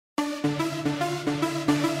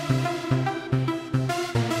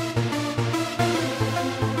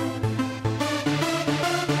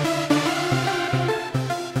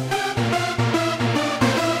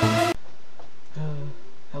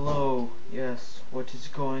what is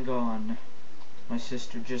going on? My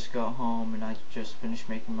sister just got home and I just finished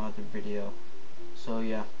making my other video. So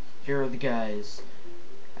yeah, here are the guys.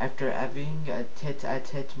 After having a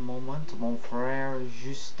tête-à-tête moment, mon frère,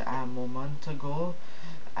 just a moment ago,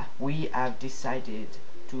 we have decided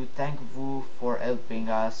to thank you for helping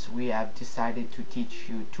us. We have decided to teach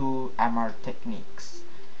you 2 hammer techniques.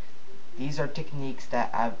 These are techniques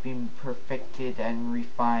that have been perfected and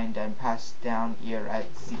refined and passed down here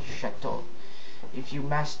at the chateau. If you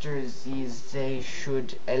master these, they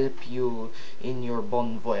should help you in your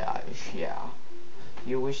bon voyage, yeah.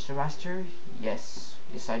 You wish to master? Yes,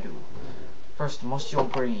 yes I do. First, Monsieur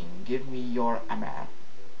Green, give me your hammer.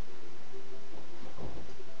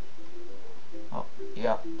 Oh,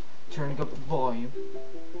 yeah, turning up the volume.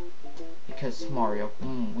 Because Mario,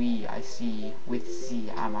 oui, I see, with the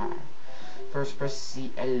hammer. First press the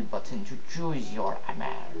L button to choose your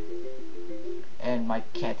hammer. And my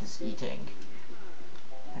cat is eating.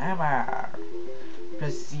 Hammer!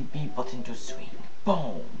 Press the B button to swing.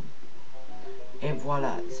 Boom! Et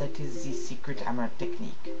voila, that is the secret hammer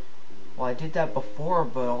technique. Well, I did that before,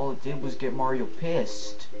 but all it did was get Mario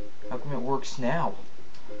pissed. How come it works now?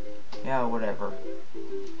 Yeah, whatever.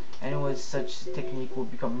 Anyways, such technique will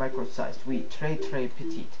become micro-sized. Oui, très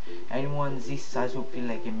petite. Anyone this size will feel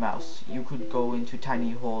like a mouse. You could go into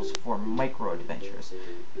tiny holes for micro-adventures.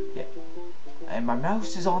 Yeah. And my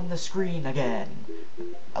mouse is on the screen again.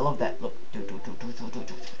 I love that. Look.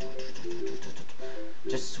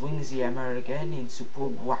 Just swing the hammer again in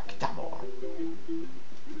superb whack d'amour.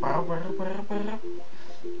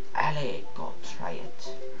 Allez, go try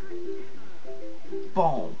it.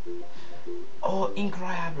 Boom. Oh,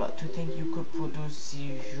 incroyable! To think you could produce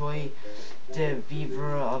the joie de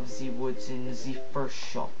vivre of the woods in the first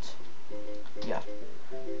shot. Yeah.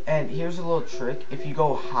 And here's a little trick. If you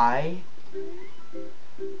go high,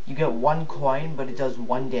 you get 1 coin, but it does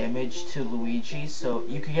 1 damage to Luigi. So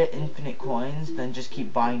you could get infinite coins, then just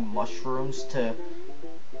keep buying mushrooms to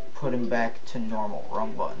put him back to normal.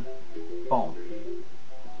 Wrong button. Boom.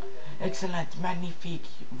 Excellent, magnifique,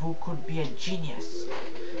 vous could be a genius.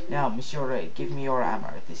 Now, Monsieur Ray, give me your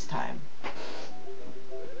hammer this time.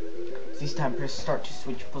 This time press start to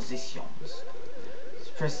switch positions.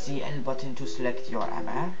 Press the L button to select your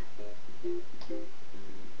hammer.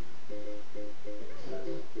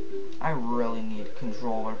 I really need a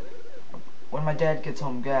controller. When my dad gets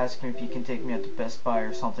home, ask me if he can take me out to Best Buy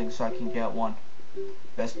or something so I can get one.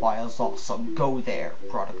 Best Buy is awesome. Go there.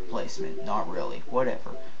 Product placement. Not really.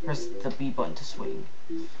 Whatever. Press the B button to swing.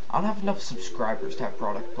 I don't have enough subscribers to have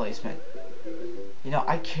product placement. You know,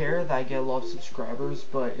 I care that I get a lot of subscribers,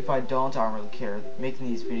 but if I don't, I don't really care. Making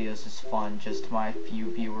these videos is fun, just my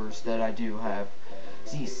few viewers that I do have.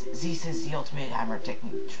 This is the ultimate hammer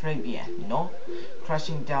technique. Très bien, no?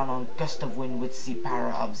 Crashing down on gust of wind with the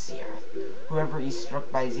power of the earth. Whoever is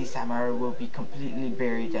struck by this hammer will be completely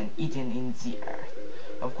buried and eaten in the earth.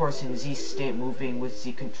 Of course, in this state, moving with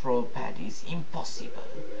the control pad is impossible.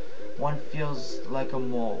 One feels like a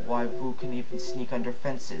mole, while Vu can even sneak under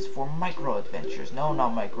fences for micro-adventures. No,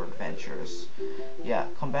 not micro-adventures. Yeah,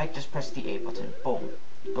 come back, just press the A button. Boom.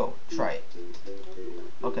 Go, try it.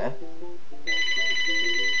 Okay.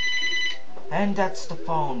 And that's the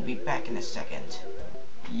phone. Be back in a second.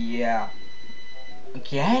 Yeah.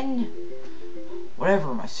 Again?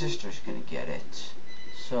 Whatever, my sister's gonna get it.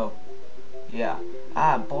 So, yeah.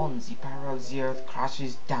 The power of the earth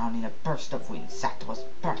crashes down in a burst of wind. That was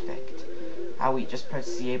perfect. We just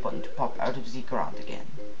press the A button to pop out of the ground again.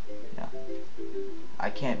 Yeah. I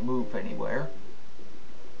can't move anywhere.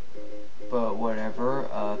 But whatever,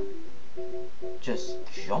 just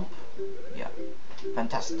jump. Yeah.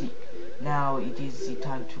 Fantastic. Now it is the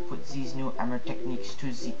time to put these new hammer techniques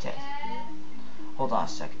to the test. Hold on a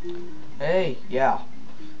second. Hey, yeah.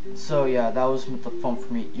 So yeah, that was the fun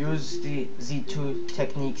for me. Use the Z2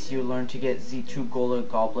 techniques you learned to get Z2 golden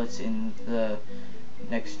goblets in the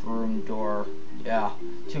next room door. Yeah,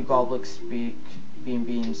 2 goblets being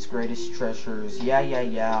Bean's greatest treasures.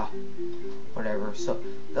 Yeah. Whatever. So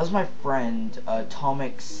that was my friend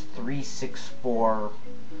Tomix364.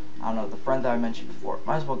 I don't know, the friend that I mentioned before.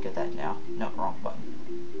 Might as well get that now. No, wrong button.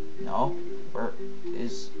 No, where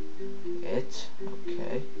is it?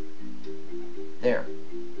 Okay. There.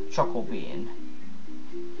 Chuckle Bean.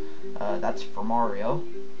 That's for Mario.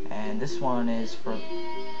 And this one is for...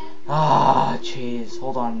 jeez.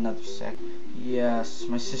 Hold on another sec. Yes,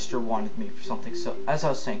 my sister wanted me for something. So, as I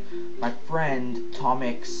was saying, my friend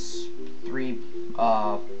Tomix3...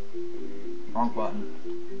 wrong button.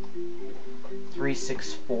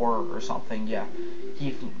 364 or something, yeah.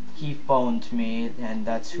 He phoned me, and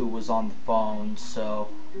that's who was on the phone, so...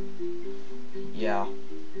 yeah.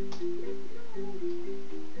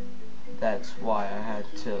 That's why I had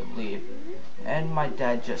to leave. And my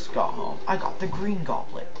dad just got home. I got the green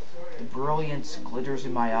goblet. The brilliance glitters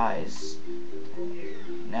in my eyes.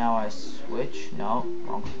 Now I switch? No,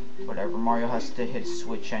 wrong. Whatever, Mario has to hit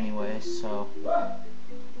switch anyway, so...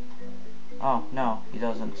 Oh, no, he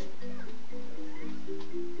doesn't.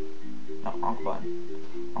 No, wrong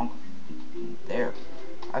button. Wrong. There.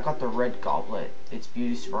 I got the red goblet. Its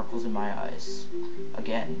beauty sparkles in my eyes.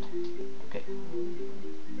 Again. Okay.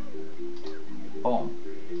 Boom.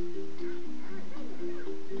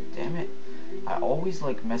 Damn it. I always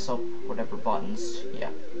like mess up whatever buttons. Yeah.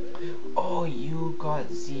 Oh, you got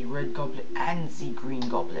the red goblet and the green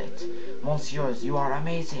goblet. Monsieurs, you are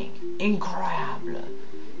amazing. Incroyable.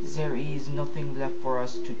 There is nothing left for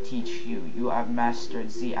us to teach you. You have mastered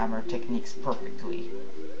the hammer techniques perfectly.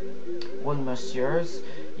 Well, messieurs,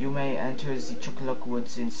 you may enter the chocolate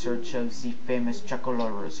woods in search of the famous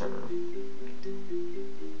chocolate reserve.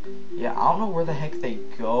 Yeah, I don't know where the heck they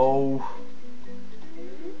go.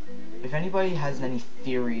 If anybody has any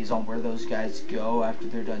theories on where those guys go after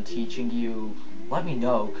they're done teaching you, let me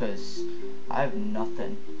know, because I have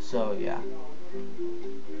nothing. So, yeah.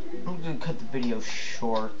 I'm going to cut the video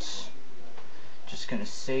short. Just going to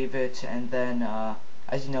save it, and then,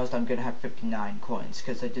 as you noticed, I'm going to have 59 coins,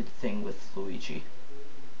 because I did the thing with Luigi.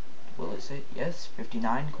 Will it say? Yes,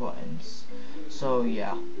 59 coins. So,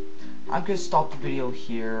 yeah. I'm going to stop the video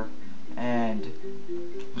here, and...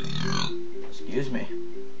 Excuse me.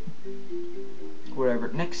 Whatever.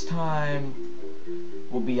 Next time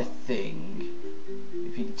will be a thing.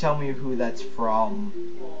 If you can tell me who that's from,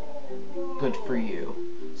 good for you.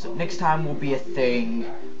 So next time will be a thing.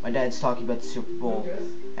 My dad's talking about the Super Bowl,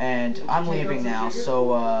 and I'm leaving now,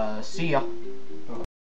 so see ya.